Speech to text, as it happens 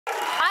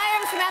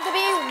Samantha B.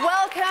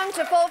 Welcome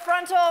to Full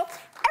Frontal.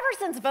 Ever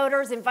since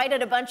voters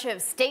invited a bunch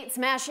of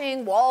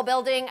state-smashing,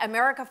 wall-building,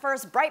 America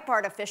First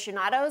Breitbart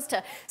aficionados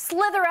to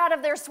slither out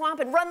of their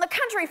swamp and run the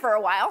country for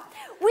a while,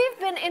 we've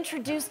been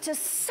introduced to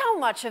so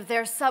much of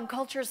their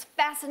subculture's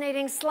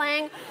fascinating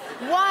slang,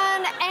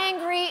 one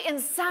angry,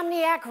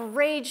 insomniac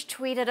rage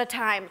tweet at a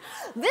time.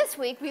 This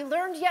week, we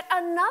learned yet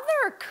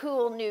another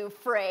cool new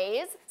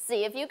phrase.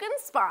 See if you can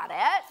spot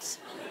it.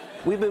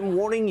 We've been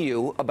warning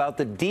you about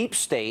the deep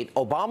state,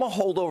 Obama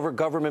holdover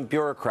government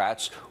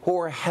bureaucrats who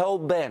are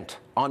hell-bent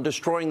on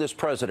destroying this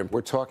president.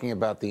 We're talking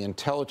about the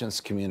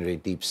intelligence community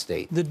deep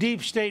state. The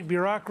deep state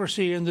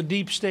bureaucracy and the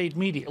deep state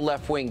media.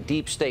 Left-wing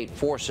deep state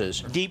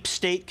forces. Deep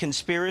state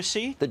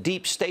conspiracy. The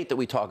deep state that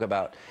we talk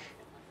about,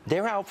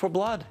 they're out for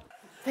blood.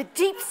 The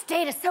deep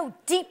state is so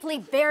deeply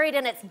buried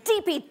in its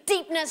deepy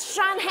deepness,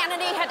 Sean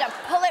Hannity had to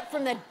pull it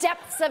from the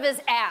depths of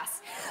his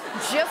ass.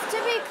 Just to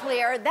be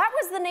clear, that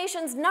was the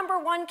nation's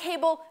 #1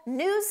 cable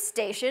news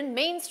station,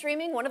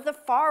 mainstreaming one of the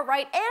far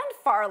right and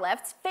far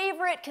left's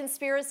favorite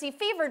conspiracy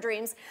fever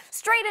dreams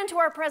straight into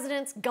our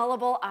president's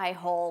gullible eye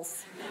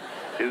holes.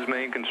 His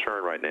main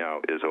concern right now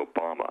is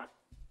Obama.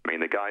 I mean,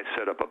 the guy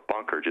set up a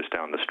bunker just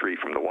down the street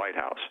from the White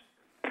House.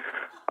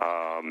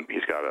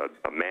 He's got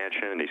a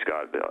mansion, he's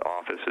got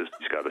offices,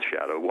 he's got a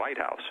shadow White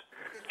House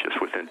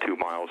just within 2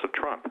 miles of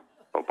Trump.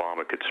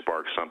 Obama could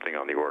spark something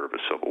on the order of a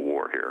civil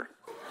war here.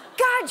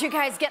 God, you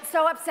guys get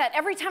so upset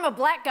every time a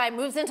black guy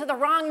moves into the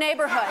wrong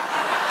neighborhood.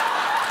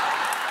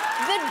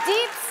 The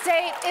deep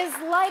state is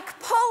like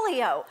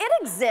polio. It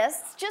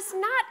exists, just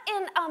not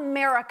in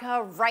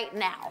America right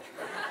now.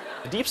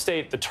 The deep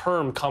state, the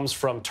term comes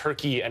from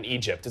Turkey and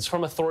Egypt. It's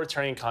from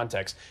authoritarian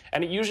context,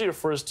 and it usually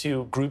refers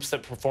to groups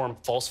that perform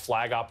false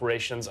flag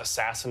operations,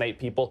 assassinate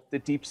people. The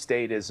deep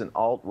state is an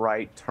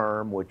alt-right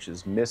term which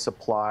is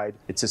misapplied.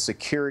 It's a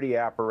security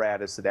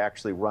apparatus that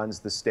actually runs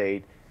the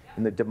state,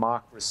 and the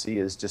democracy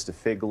is just a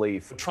fig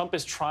leaf. Trump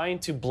is trying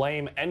to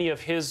blame any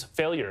of his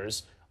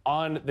failures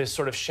on this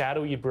sort of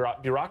shadowy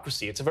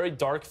bureaucracy. It's a very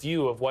dark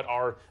view of what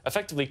are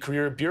effectively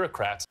career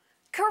bureaucrats.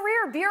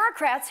 Career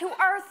bureaucrats who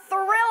are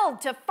thrilled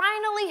to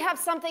finally have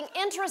something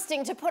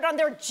interesting to put on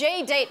their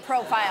J-date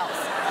profiles.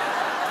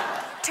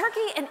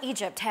 Turkey and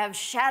Egypt have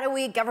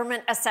shadowy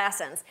government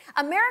assassins.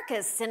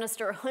 America's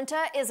sinister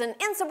junta is an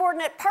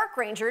insubordinate park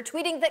ranger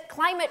tweeting that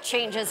climate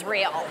change is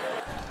real.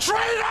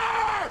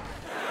 Traitor!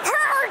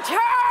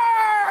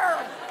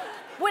 Perjurer!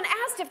 When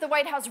asked if the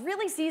White House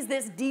really sees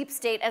this deep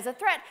state as a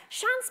threat,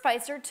 Sean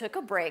Spicer took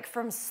a break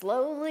from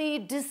slowly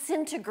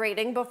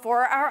disintegrating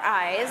before our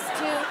eyes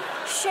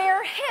to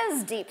share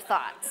his deep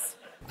thoughts.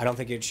 I don't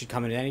think it should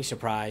come as any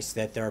surprise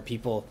that there are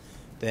people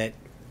that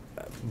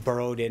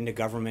burrowed into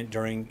government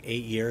during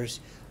 8 years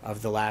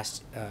of the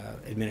last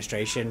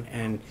administration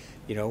and,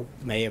 you know,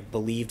 may have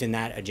believed in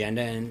that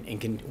agenda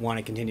and can want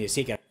to continue to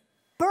seek it.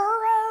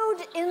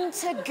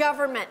 Into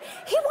government.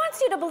 He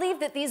wants you to believe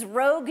that these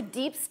rogue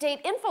deep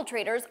state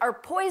infiltrators are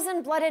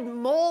poison-blooded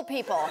mole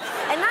people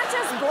and not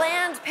just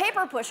bland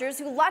paper pushers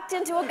who lucked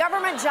into a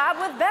government job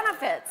with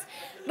benefits.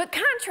 But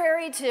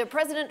contrary to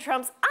President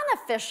Trump's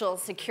unofficial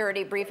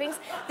security briefings,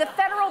 the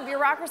federal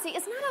bureaucracy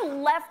is not a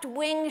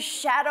left-wing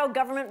shadow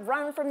government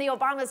run from the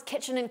Obama's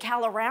kitchen in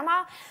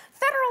Calorama.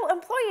 Federal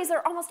employees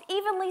are almost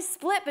evenly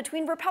split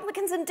between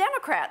Republicans and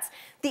Democrats.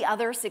 The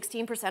other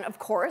 16%, of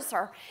course,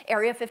 are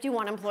Area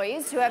 51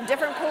 employees who have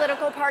different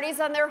political parties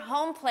on their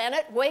home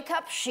planet. Wake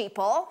up,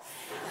 sheeple.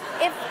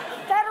 If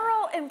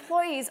federal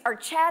employees are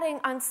chatting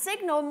on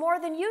Signal more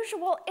than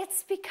usual,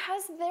 it's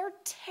because they're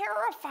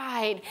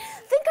terrified.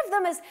 Think of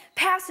them as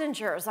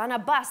passengers on a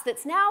bus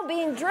that's now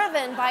being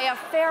driven by a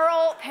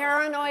feral,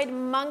 paranoid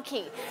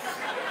monkey.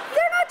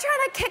 They're not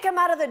trying to kick him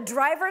out of the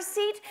driver's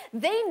seat.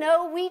 They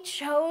know we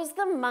chose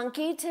the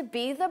monkey to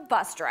be the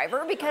bus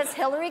driver because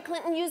Hillary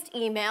Clinton used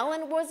email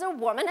and was a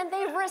woman, and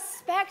they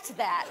respect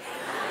that.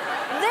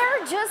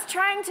 They're just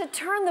trying to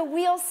turn the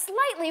wheel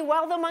slightly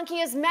while the monkey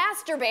is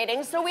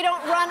masturbating so we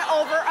don't run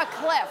over a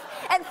cliff.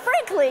 And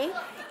frankly,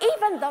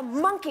 even the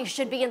monkey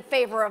should be in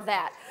favor of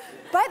that.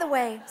 By the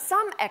way,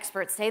 some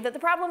experts say that the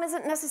problem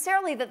isn't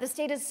necessarily that the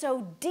state is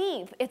so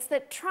deep, it's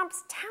that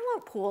Trump's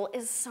talent pool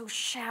is so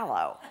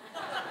shallow.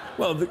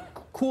 Well, the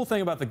cool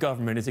thing about the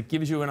government is it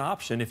gives you an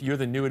option, if you're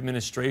the new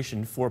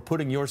administration, for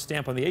putting your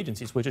stamp on the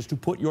agencies, which is to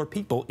put your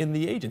people in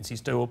the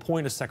agencies, to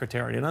appoint a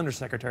secretary, an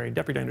undersecretary,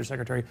 deputy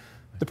undersecretary.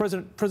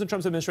 President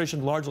Trump's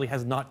administration largely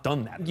has not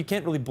done that. You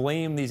can't really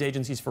blame these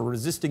agencies for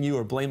resisting you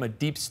or blame a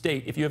deep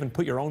state if you haven't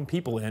put your own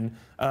people in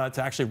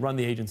to actually run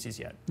the agencies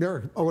yet.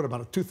 There are, what,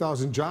 about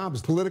 2,000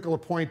 jobs, political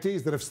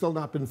appointees that have still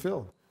not been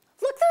filled.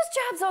 Look,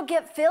 those jobs will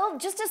get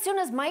filled just as soon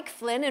as Mike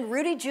Flynn and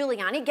Rudy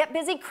Giuliani get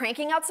busy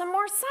cranking out some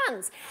more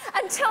sons.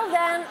 Until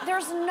then,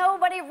 there's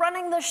nobody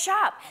running the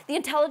shop. The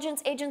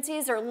intelligence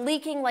agencies are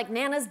leaking like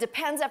Nana's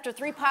Depends after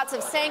 3 pots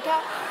of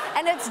Sanka,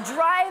 and it's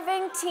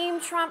driving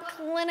Team Trump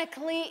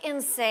clinically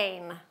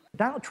insane.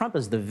 Donald Trump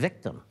is the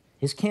victim.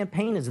 His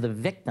campaign is the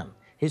victim.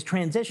 His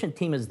transition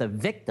team is the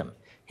victim.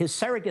 His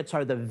surrogates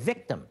are the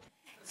victim.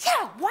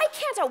 Yeah, why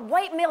can't a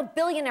white male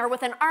billionaire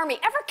with an army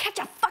ever catch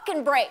a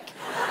fucking break?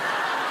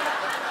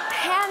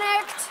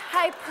 Panicked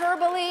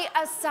hyperbole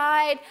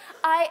aside,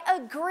 I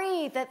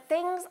agree that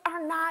things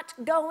are not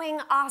going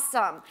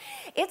awesome.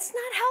 It's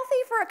not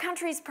healthy for a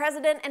country's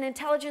president and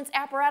intelligence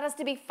apparatus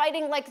to be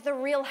fighting like the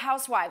Real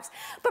Housewives.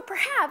 But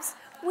perhaps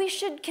we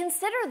should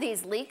consider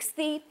these leaks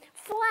the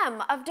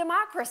phlegm of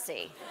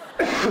democracy.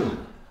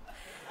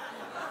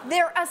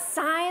 They're a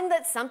sign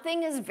that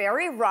something is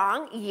very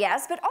wrong,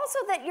 yes, but also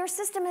that your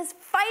system is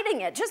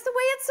fighting it just the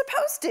way it's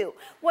supposed to.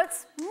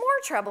 What's more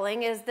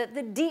troubling is that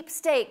the deep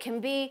state can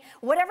be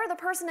whatever the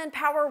person in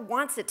power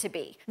wants it to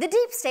be. The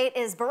deep state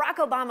is Barack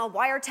Obama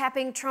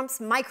wiretapping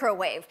Trump's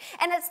microwave,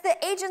 and it's the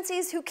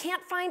agencies who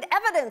can't find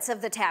evidence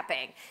of the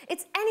tapping.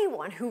 It's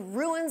anyone who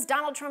ruins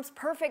Donald Trump's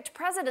perfect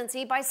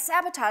presidency by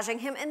sabotaging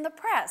him in the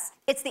press.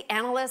 It's the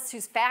analysts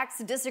whose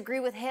facts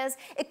disagree with his.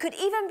 It could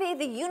even be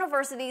the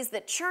universities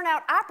that churn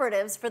out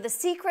operatives for the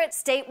secret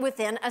state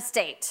within a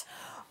state.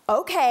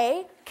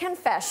 Okay,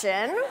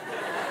 confession.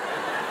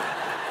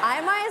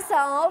 I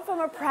myself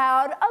am a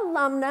proud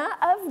alumna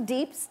of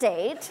Deep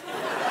State,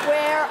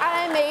 where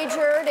I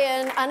majored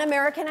in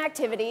un-American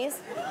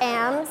activities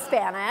and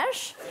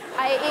Spanish.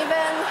 I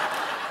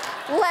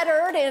even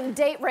lettered in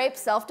date rape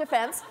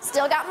self-defense.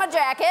 Still got my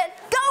jacket.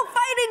 Go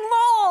Fighting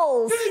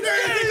Moles!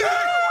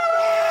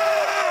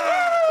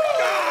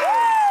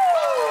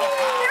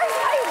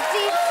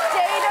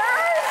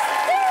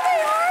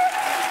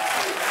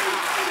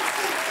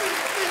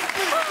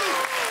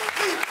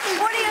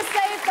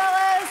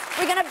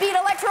 We gonna beat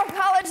Electoral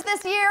College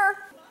this year?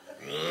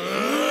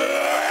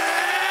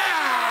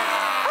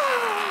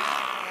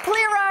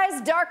 Clear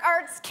eyes, dark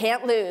arts,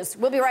 can't lose.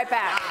 We'll be right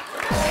back.